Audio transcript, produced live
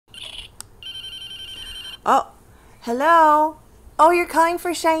Oh, hello. Oh, you're calling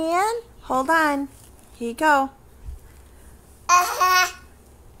for Cheyenne? Hold on. Here you go.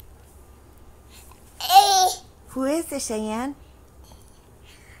 Who is this, Cheyenne?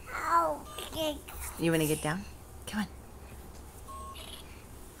 You want to get down? Come on.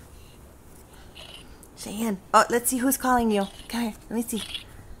 Cheyenne. Oh, let's see who's calling you. Come here. Let me see.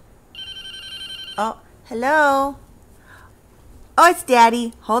 Oh, hello. Oh, it's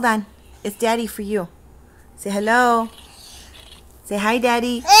Daddy. Hold on. It's Daddy for you. Say hello. Say hi,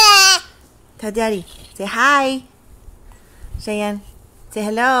 Daddy. Tell Daddy. Say hi. Cheyenne. Say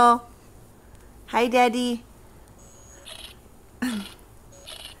hello. Hi, Daddy.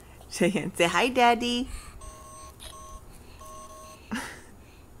 Cheyenne. Say hi, Daddy.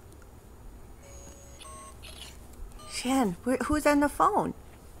 Cheyenne, who's on the phone?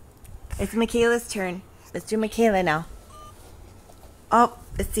 It's Michaela's turn. Let's do Michaela now. Oh,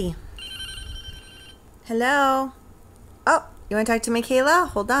 let's see. Hello. Oh, you want to talk to Michaela?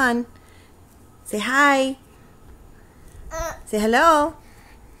 Hold on. Say hi. Say hello.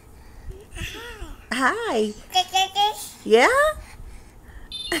 Hi. Yeah?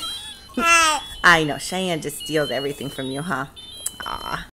 Hi. I know. Cheyenne just steals everything from you, huh? Aw.